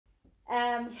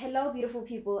Hello, beautiful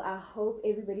people. I hope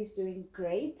everybody's doing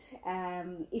great.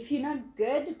 If you're not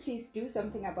good, please do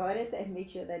something about it and make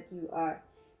sure that you are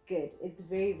good. It's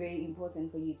very, very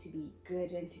important for you to be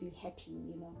good and to be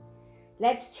happy.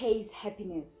 Let's chase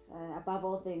happiness. Above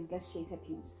all things, let's chase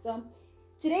happiness. So,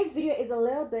 today's video is a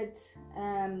little bit,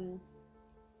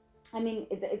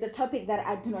 it's a topic that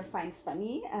I do not find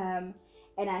funny. And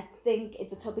I think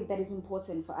it's a topic that is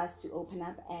important for us to open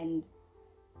up and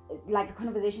like a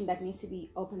conversation that needs to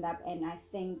be opened up, and I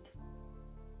think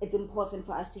it's important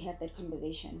for us to have that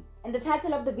conversation. And the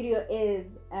title of the video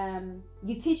is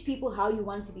you teach people how you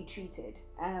want to be treated,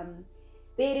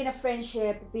 be it in a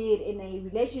friendship, be it in a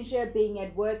relationship, being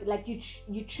at work. Like you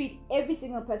treat every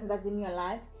single person that's in your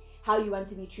life how you want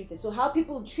to be treated. So how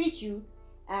people treat you,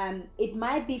 it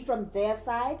might be from their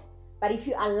side, but if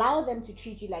you allow them to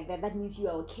treat you like that, that means you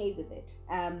are okay with it.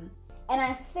 And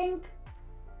I think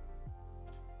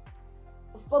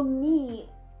for me,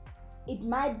 it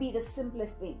might be the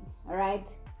simplest thing. All right,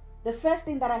 the first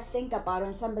thing that I think about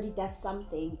when somebody does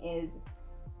something is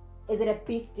it a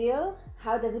big deal?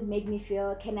 How does it make me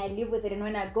feel? Can I live with it? And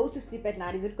when I go to sleep at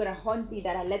night, is it gonna haunt me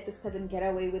that I let this person get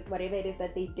away with whatever it is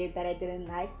that they did that I didn't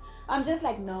like? I'm just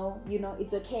like, no,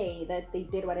 it's okay that they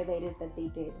did whatever it is that they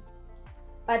did.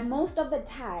 But most of the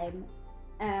time,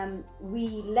 we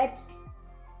let...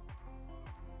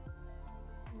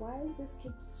 Why is this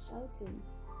kid shouting?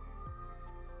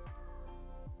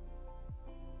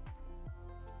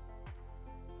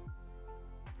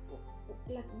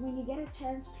 Like, when you get a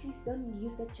chance, please don't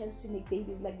use that chance to make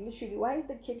babies. Like, literally, why is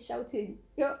the kid shouting?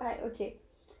 Okay.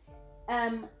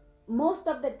 Most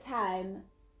of the time,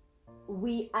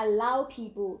 we allow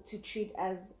people to treat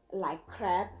us like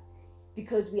crap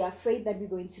because we are afraid that we're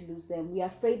going to lose them. We are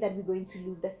afraid that we're going to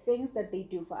lose the things that they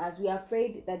do for us. We are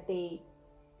afraid that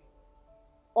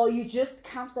or you're just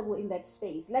comfortable in that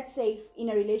space. Let's say in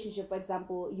a relationship, for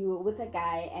example, you're with a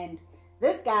guy and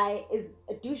this guy is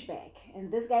a douchebag and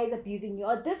this guy is abusing you,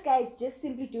 or this guy is just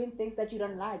simply doing things that you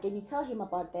don't like, and you tell him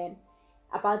about them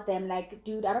like,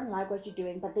 dude, I don't like what you're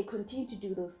doing, but they continue to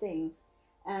do those things.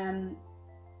 I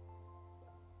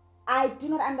do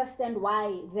not understand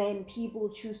why then people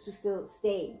choose to still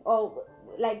stay. Or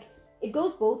like, it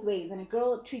goes both ways, and a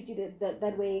girl treats you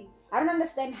that way. I don't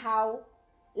understand how.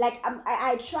 Like,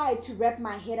 I try to wrap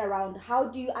my head around, how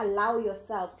do you allow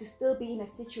yourself to still be in a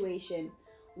situation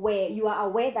where you are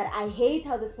aware that I hate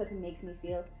how this person makes me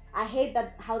feel, I hate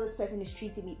how this person is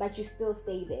treating me, but you still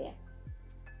stay there?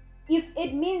 If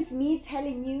it means me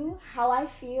telling you how I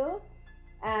feel,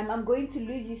 I'm going to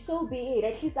lose you, so be it.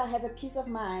 At least I'll have a peace of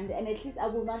mind, and at least I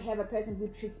will not have a person who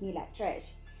treats me like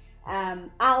trash.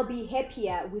 I'll be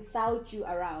happier without you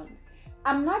around.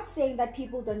 I'm not saying that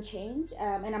people don't change,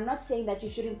 and I'm not saying that you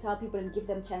shouldn't tell people and give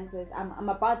them chances. I'm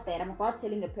about that. I'm about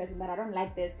telling a person that I don't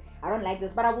like this,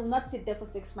 but I will not sit there for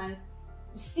 6 months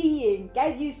seeing.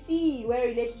 Guys, you see where a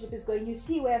relationship is going, you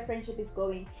see where a friendship is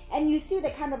going, and you see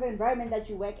the kind of environment that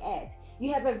you work at.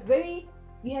 You have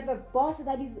a boss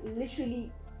that is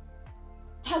literally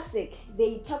toxic.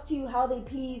 They talk to you how they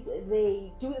please,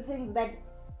 they do the things that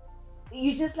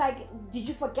you just like, did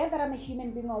you forget that I'm a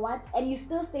human being or what? And you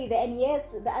still stay there. And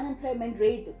yes, the unemployment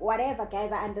rate, whatever,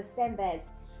 guys, I understand that.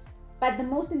 But the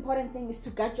most important thing is to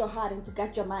gut your heart and to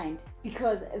gut your mind,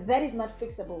 because that is not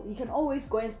fixable. You can always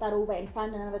go and start over and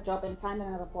find another job and find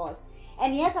another boss.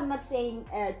 And yes, I'm not saying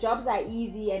jobs are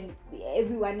easy and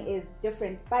everyone is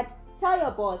different, but tell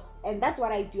your boss. And that's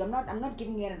what I do. I'm not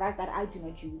giving you advice that I do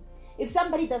not use. If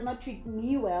somebody does not treat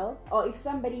me well, or if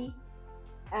somebody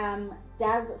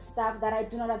does stuff that I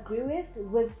do not agree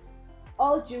with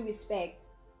all due respect,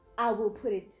 I will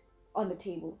put it on the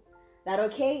table. That,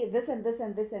 okay, this and this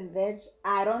and this and that,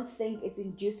 I don't think it's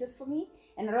conducive for me,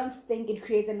 and I don't think it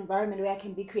creates an environment where I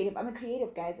can be creative. I'm a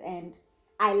creative, guys, and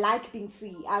I like being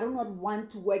free. I do not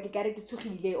want to work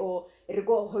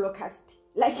or Holocaust.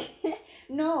 Like,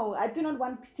 no, I do not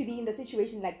want to be in the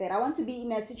situation like that. I want to be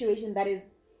in a situation that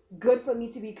is good for me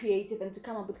to be creative and to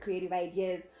come up with creative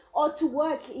ideas, or to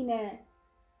work in a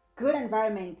good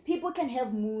environment. People can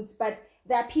have moods, but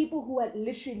there are people who are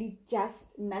literally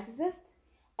just narcissists,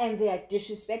 and they are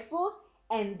disrespectful,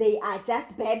 and they are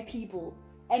just bad people.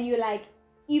 And you're like,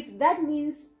 if that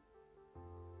means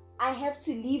I have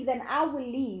to leave, then I will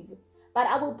leave. But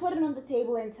I will put it on the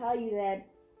table and tell you that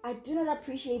I do not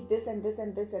appreciate this and this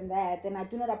and this and that, and I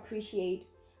do not appreciate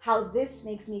how this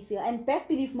makes me feel. And best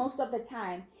believe, most of the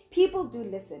time, people do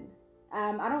listen.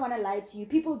 I don't want to lie to you.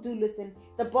 People do listen.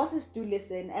 The bosses do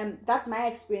listen. And that's my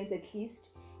experience, at least.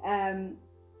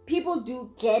 People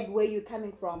do get where you're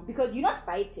coming from, because you're not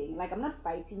fighting. Like, I'm not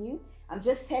fighting you. I'm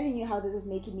just telling you how this is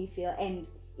making me feel. And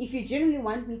if you genuinely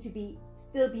want me to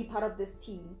still be part of this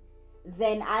team,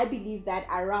 then I believe that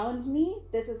around me,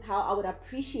 this is how I would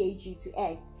appreciate you to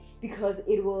act, because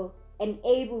it will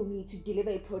enable me to deliver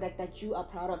a product that you are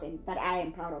proud of and that I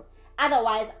am proud of.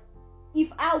 Otherwise,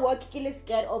 if I work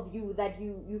scared of you, that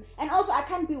you and also I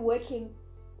can't be working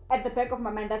at the back of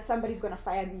my mind that somebody's gonna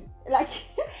fire me. Like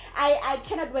I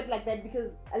cannot work like that,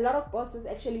 because a lot of bosses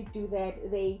actually do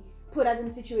that. They put us in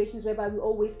situations whereby we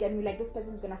always get me like, this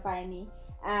person's gonna fire me.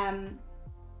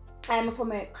 I'm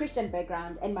from a Christian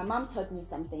background, and my mom taught me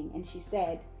something, and she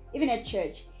said, even at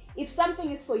church, if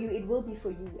something is for you, it will be for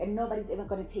you, and nobody's ever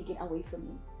going to take it away from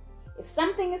you. If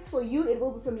something is for you, it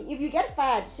will be for me. If you get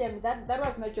fired, Shem, that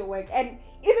was not your work. And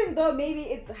even though maybe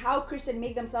it's how Christians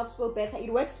make themselves feel better,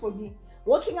 it works for me.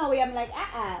 Walking away, I'm like,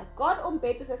 God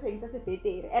better says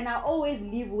better, and I always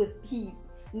live with peace,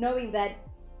 knowing that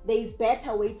there is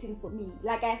better waiting for me.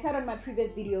 Like I said on my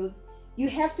previous videos, you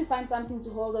have to find something to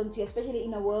hold on to, especially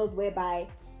in a world whereby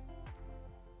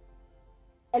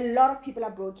a lot of people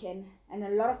are broken, and a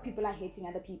lot of people are hating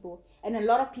other people, and a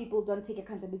lot of people don't take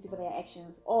accountability for their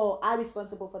actions or are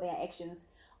responsible for their actions.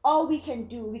 All we can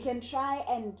do, we can try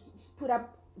and put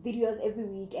up videos every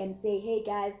week and say, hey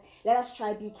guys, let us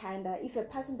try be kinder. If a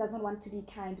person does not want to be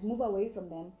kind, move away from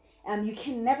them. You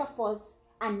can never force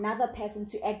another person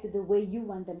to act the way you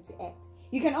want them to act.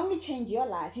 You can only change your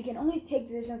life. You can only take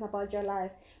decisions about your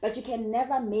life, but you can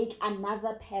never make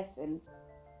another person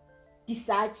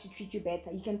decide to treat you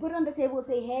better. You can put it on the table and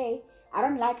say, hey, I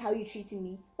don't like how you're treating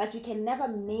me, but you can never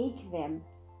make them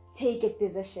take a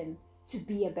decision to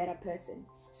be a better person.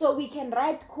 So we can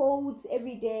write codes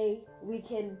every day. We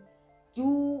can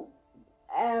do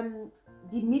the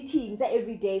meetings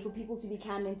every day for people to be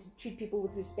kind and to treat people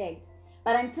with respect.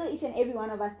 But until each and every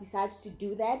one of us decides to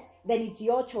do that, then it's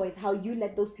your choice how you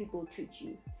let those people treat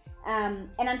you. And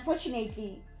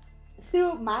unfortunately,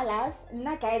 through my life,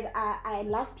 guys, I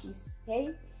love peace.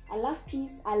 Hey, I love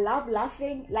peace. I love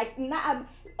laughing. Like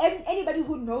anybody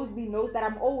who knows me knows that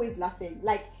I'm always laughing.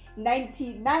 Like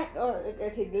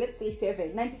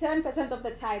 97% of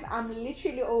the time, I'm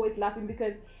literally always laughing,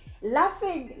 because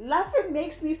laughing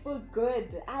makes me feel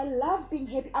good. I love being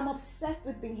happy. I'm obsessed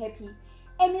with being happy.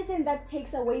 Anything that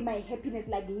takes away my happiness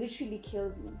like literally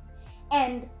kills me.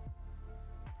 And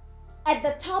at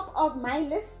the top of my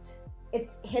list,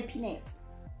 it's happiness.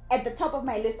 At the top of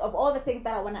my list of all the things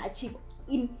that I want to achieve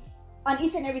on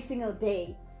each and every single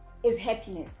day is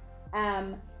happiness.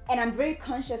 And I'm very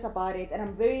conscious about it, and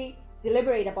I'm very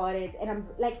deliberate about it, and I'm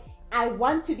like, I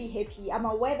want to be happy. I'm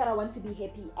aware that I want to be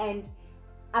happy, and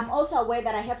I'm also aware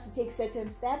that I have to take certain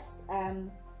steps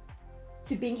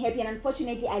to being happy. And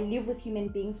unfortunately, I live with human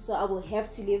beings, so I will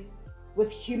have to live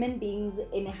with human beings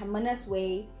in a harmonious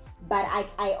way. But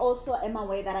I also am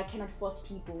aware that I cannot force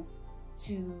people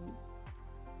to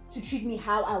treat me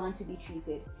how I want to be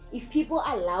treated. If people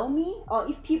allow me, or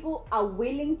if people are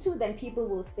willing to, then people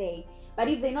will stay. But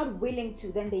if they're not willing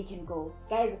to, then they can go.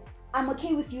 Guys, I'm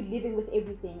okay with you living with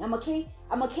everything. I'm okay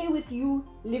with you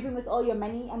living with all your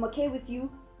money. I'm okay with you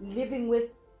living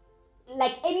with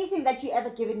like anything that you ever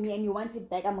given me and you want it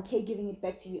back. I'm okay giving it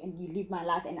back to you, and you live my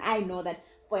life, and I know that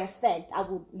for a fact I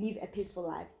will live a peaceful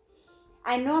life.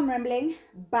 I know I'm rambling,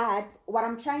 but what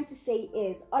I'm trying to say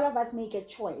is all of us make a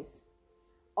choice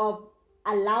of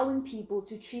allowing people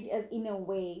to treat us in a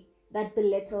way that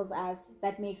belittles us,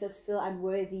 that makes us feel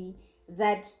unworthy,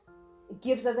 that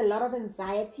gives us a lot of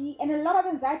anxiety. And a lot of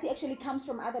anxiety actually comes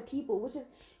from other people, which is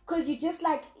because you just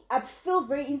like, I feel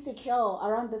very insecure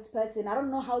around this person. I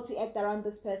don't know how to act around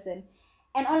this person.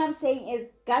 And all I'm saying is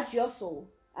guard your soul.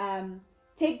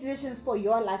 Take decisions for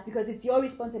your life, because it's your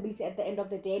responsibility at the end of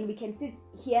the day. And we can sit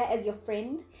here as your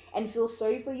friend and feel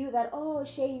sorry for you that, oh,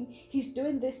 shame, he's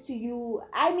doing this to you.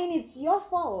 I mean, it's your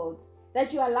fault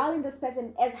that you're allowing this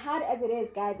person, as hard as it is,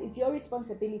 guys. It's your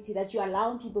responsibility that you're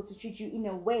allowing people to treat you in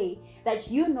a way that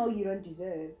you know you don't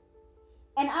deserve.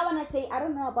 And I want to say, I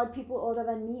don't know about people older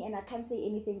than me, and I can't say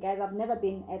anything, guys. I've never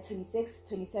been at 26,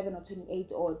 27, or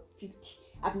 28, or 50.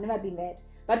 I've never been that.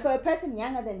 But for a person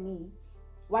younger than me,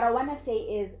 what I want to say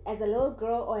is, as a little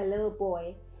girl or a little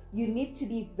boy, you need to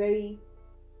be very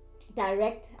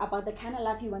direct about the kind of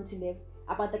life you want to live,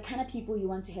 about the kind of people you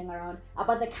want to hang around,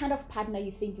 about the kind of partner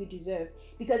you think you deserve.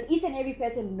 Because each and every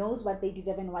person knows what they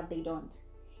deserve and what they don't.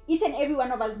 Each and every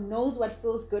one of us knows what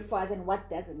feels good for us and what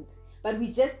doesn't. But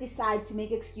we just decide to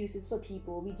make excuses for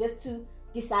people. We just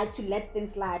decide to let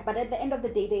things slide. But at the end of the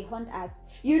day, they haunt us.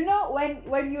 You know,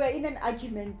 when you are in an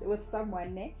argument with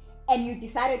someone, and you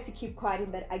decided to keep quiet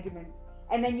in that argument,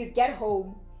 and then you get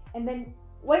home, and then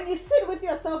when you sit with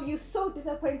yourself, you're so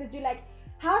disappointed. You're like,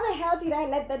 how the hell did I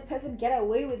let that person get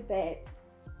away with that?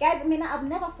 Guys, I mean, I've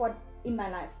never fought in my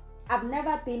life. I've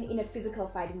never been in a physical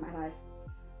fight in my life.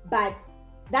 But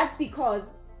that's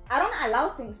because I don't allow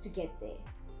things to get there.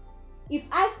 If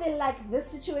I feel like this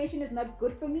situation is not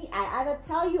good for me, I either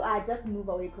tell you or I just move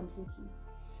away completely.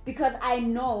 Because I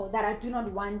know that I do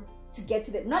not want to get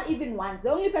to that. Not even once.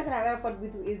 The only person I've ever fought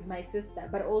with is my sister,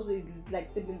 but also it's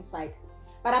like siblings fight.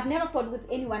 But I've never fought with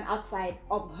anyone outside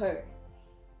of her.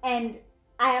 And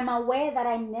I am aware that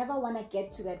I never want to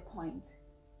get to that point.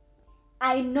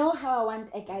 I know how I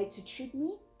want a guy to treat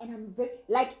me, and I'm very,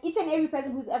 like, each and every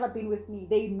person who's ever been with me,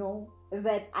 they know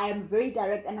that I am very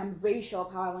direct and I'm very sure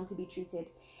of how I want to be treated.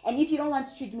 And if you don't want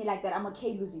to treat me like that, I'm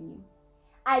okay losing you.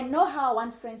 I know how I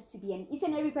want friends to be, and each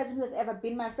and every person who has ever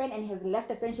been my friend and has left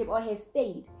a friendship or has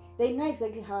stayed, they know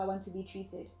exactly how I want to be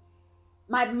treated.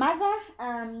 My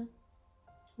mother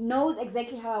knows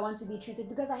exactly how I want to be treated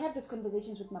because I have these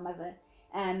conversations with my mother.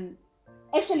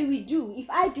 Actually, we do. If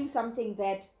I do something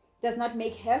that does not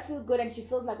make her feel good and she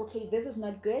feels like, okay, this is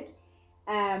not good,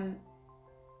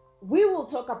 we will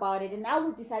talk about it and I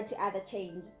will decide to either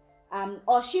change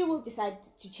or she will decide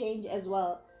to change as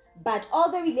well. But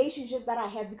all the relationships that I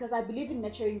have, because I believe in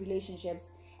nurturing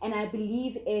relationships and I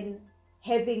believe in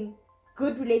having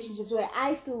good relationships where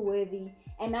I feel worthy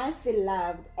and I feel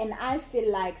loved and I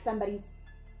feel like somebody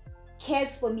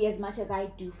cares for me as much as I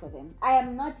do for them. I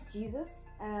am not Jesus.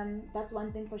 That's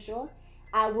one thing for sure.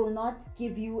 I will not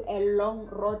give you a long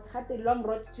road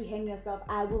to hang yourself.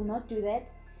 I will not do that.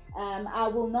 I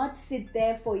will not sit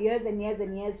there for years and years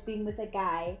and years being with a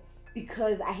guy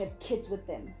because I have kids with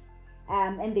them.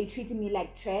 And they treated me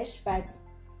like trash, but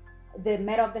the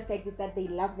matter of the fact is that they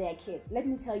love their kids. Let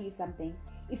me tell you something.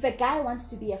 If a guy wants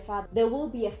to be a father, there will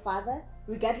be a father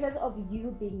regardless of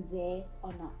you being there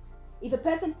or not. If a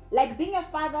person, like being a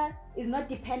father is not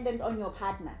dependent on your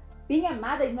partner. Being a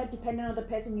mother is not dependent on the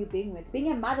person you're being with.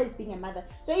 Being a mother is being a mother.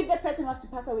 So if that person wants to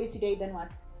pass away today, then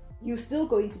what? You're still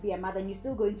going to be a mother and you're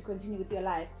still going to continue with your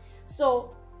life.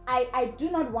 So I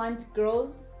do not want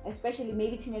girls, especially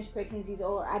maybe teenage pregnancies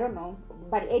or I don't know,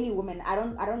 but any woman, I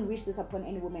don't wish this upon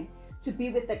any woman, to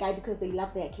be with the guy because they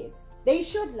love their kids. They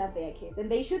should love their kids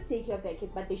and they should take care of their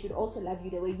kids, but they should also love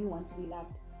you the way you want to be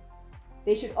loved.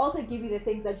 They should also give you the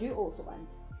things that you also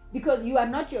want. Because you are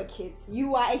not your kids.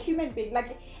 You are a human being.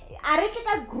 Like,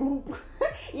 a group.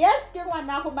 Yes,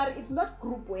 it's not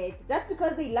group work. Just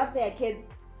because they love their kids,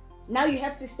 now you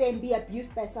have to stay and be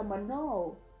abused by someone.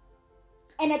 No.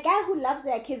 And a guy who loves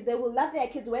their kids, they will love their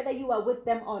kids whether you are with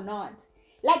them or not.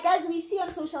 Like, guys, we see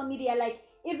on social media, like,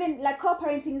 even like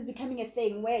co-parenting is becoming a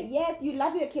thing where, yes, you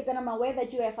love your kids and I'm aware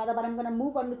that you're a father, but I'm going to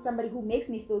move on with somebody who makes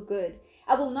me feel good.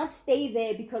 I will not stay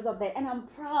there because of that. And I'm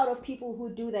proud of people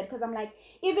who do that because I'm like,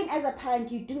 even as a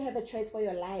parent, you do have a choice for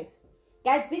your life.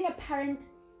 Guys, being a parent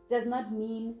does not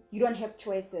mean you don't have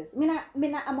choices.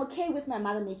 I'm okay with my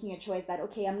mother making a choice that,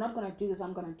 okay, I'm not going to do this,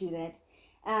 I'm going to do that.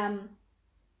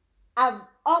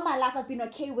 All my life I've been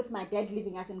okay with my dad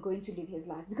leaving us and going to live his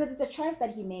life because it's a choice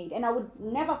that he made and I would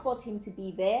never force him to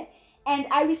be there. And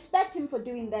I respect him for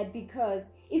doing that because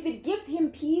if it gives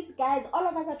him peace, guys, all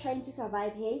of us are trying to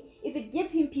survive, hey? If it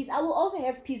gives him peace, I will also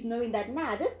have peace knowing that,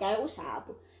 this guy will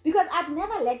sharp. Because I've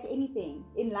never lacked anything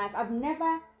in life. I've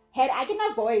never had, I can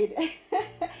avoid.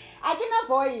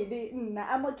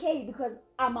 I'm okay because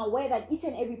I'm aware that each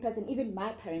and every person, even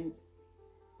my parents,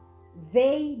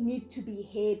 they need to be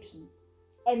happy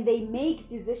and they make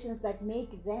decisions that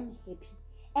make them happy.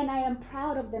 And I am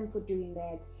proud of them for doing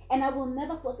that. And I will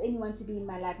never force anyone to be in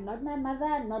my life. Not my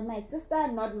mother, not my sister,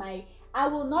 I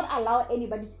will not allow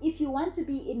anybody. If you want to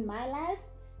be in my life,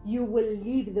 you will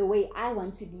live the way I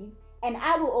want to live. And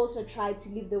I will also try to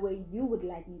live the way you would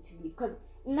like me to live. Because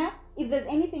if there's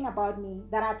anything about me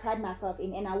that I pride myself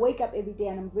in and I wake up every day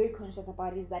and I'm very conscious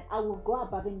about it, is that I will go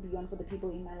above and beyond for the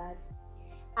people in my life.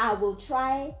 I will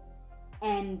try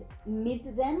and meet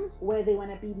them where they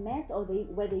want to be met or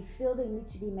where they feel they need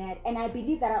to be met. And I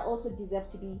believe that I also deserve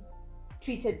to be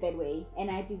treated that way. And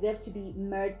I deserve to be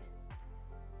met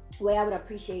where I would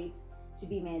appreciate to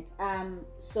be met.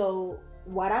 So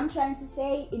what I'm trying to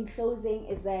say in closing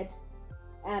is that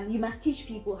you must teach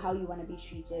people how you want to be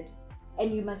treated.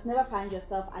 And you must never find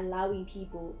yourself allowing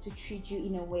people to treat you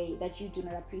in a way that you do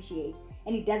not appreciate.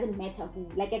 And it doesn't matter who.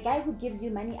 Like a guy who gives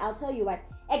you money, I'll tell you what,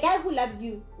 a guy who loves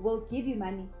you will give you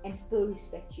money and still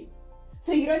respect you.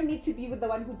 So you don't need to be with the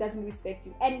one who doesn't respect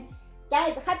you. And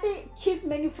guys, kiss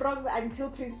many frogs until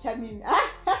Prince Charming.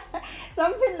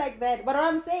 Something like that. But what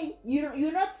I'm saying,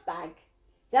 you're not stuck.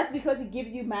 Just because he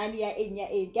gives you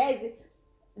money, guys,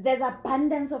 there's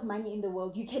abundance of money in the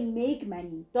world. You can make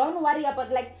money. Don't worry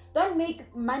about, don't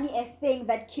make money a thing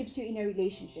that keeps you in a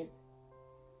relationship.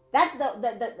 That's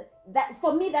that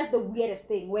for me, that's the weirdest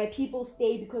thing, where people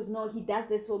stay because no, he does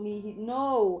this for me.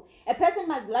 No, a person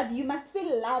must love you. You must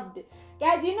feel loved,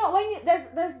 guys. You know, when you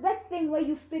there's that thing where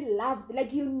you feel loved,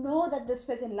 like you know that this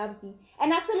person loves me,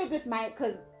 and I feel it with my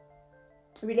because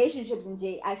relationships in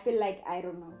J. I feel like I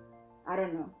don't know. I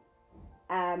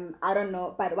don't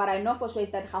know, but what I know for sure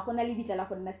is that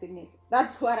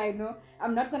that's what I know.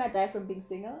 I'm not gonna die from being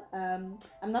single. I'm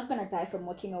not gonna die from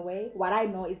walking away. What I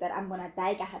know is that I'm gonna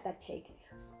die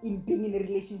in being in a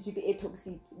relationship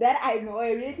toxic. That I know,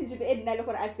 a relationship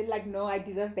I feel like no, I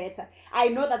deserve better. I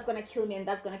know that's gonna kill me, and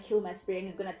that's gonna kill my spirit, and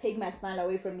it's gonna take my smile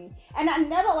away from me. And I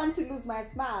never want to lose my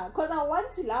smile because I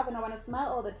want to laugh and I want to smile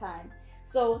all the time.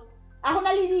 So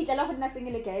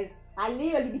guys.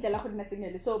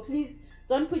 So please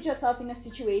don't put yourself in a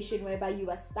situation whereby you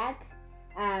are stuck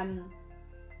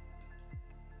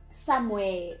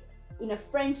somewhere in a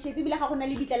friendship. Like I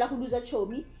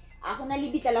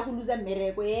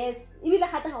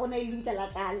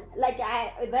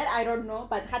don't know,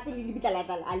 but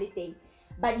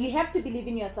you have to believe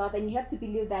in yourself, and you have to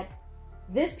believe that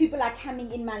these people are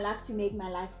coming in my life to make my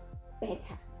life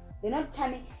better. They're not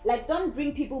coming, like, don't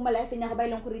bring people in my life and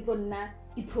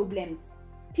the problems.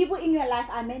 People in your life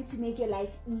are meant to make your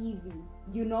life easy,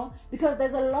 you know, because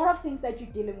there's a lot of things that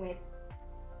you're dealing with.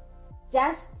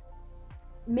 Just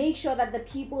make sure that the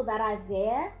people that are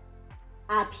there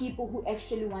are people who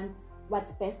actually want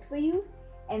what's best for you,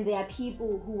 and they are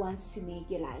people who wants to make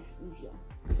your life easier.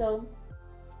 So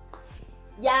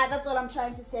yeah, that's all I'm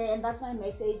trying to say, and that's my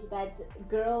message, that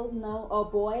girl, know, or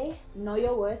boy, know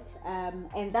your worth.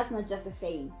 And that's not just the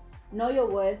saying. Know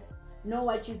your worth, know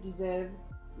what you deserve,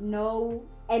 know,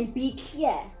 and be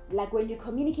clear. Like when you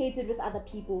communicate it with other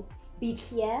people, be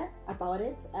clear about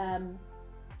it.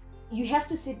 You have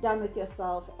to sit down with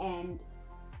yourself, and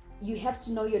you have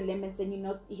to know your limits, and you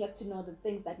have to know the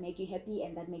things that make you happy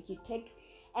and that make you tick,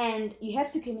 and you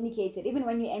have to communicate it. Even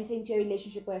when you enter into a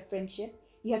relationship or a friendship,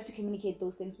 you have to communicate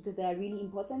those things because they are really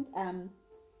important.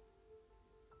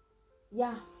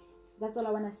 Yeah, that's all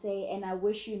I want to say, and I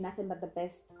wish you nothing but the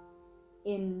best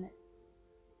in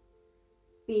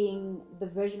being the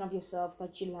version of yourself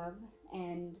that you love,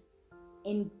 and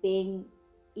in being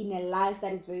in a life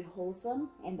that is very wholesome,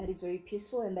 and that is very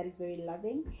peaceful, and that is very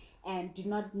loving. And do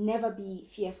not never be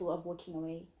fearful of walking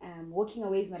away. Walking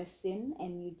away is not a sin,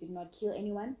 and you did not kill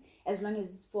anyone, as long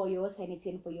as it's for your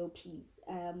sanity and for your peace.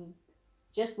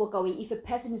 Just walk away if a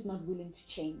person is not willing to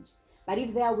change. But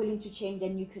if they are willing to change,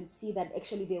 and you can see that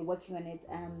actually they're working on it,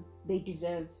 they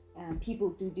deserve, people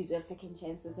do deserve second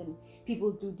chances, and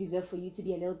people do deserve for you to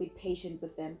be a little bit patient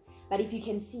with them. But if you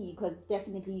can see, because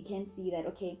definitely you can see that,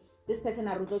 okay, this person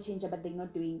are to change, but they're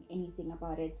not doing anything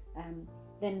about it,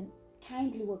 then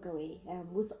kindly walk away,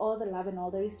 with all the love and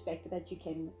all the respect that you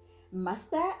can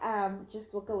muster.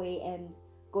 Just walk away and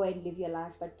go and live your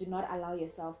life, but do not allow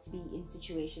yourself to be in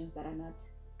situations that are not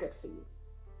good for you.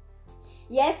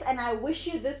 Yes, and I wish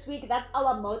you this week, that's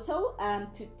our motto,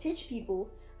 to teach people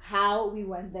how we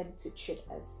want them to treat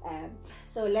us.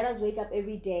 So let us wake up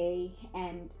every day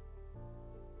and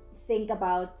think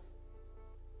about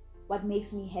what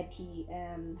makes me happy,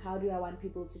 how do I want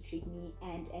people to treat me,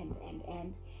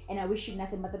 and I wish you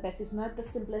nothing but the best. It's not the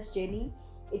simplest journey.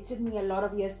 It took me a lot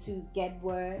of years to get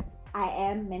where I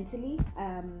am mentally,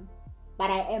 but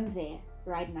I am there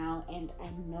right now, and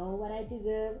I know what I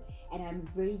deserve, and I'm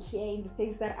very clear in the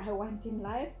things that I want in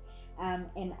life,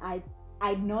 and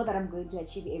I know that I'm going to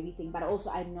achieve everything, but also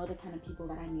I know the kind of people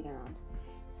that I need around.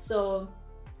 So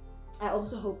I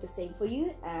also hope the same for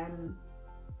you.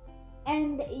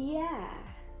 And yeah,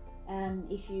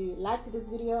 if you liked this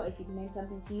video, if it meant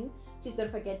something to you, please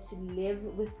don't forget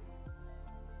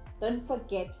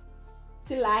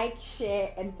to like,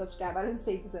 share, and subscribe. I don't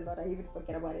say this a lot, I even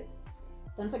forget about it.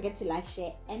 Don't forget to like,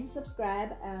 share, and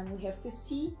subscribe. We have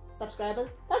 50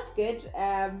 subscribers. That's good.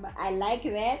 I like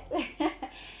that.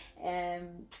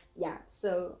 Yeah,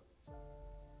 so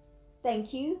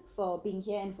thank you for being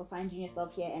here and for finding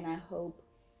yourself here, and I hope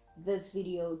this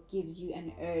video gives you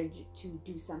an urge to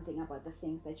do something about the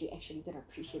things that you actually don't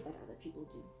appreciate that other people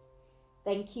do.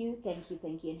 Thank you, and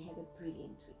have a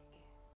brilliant week.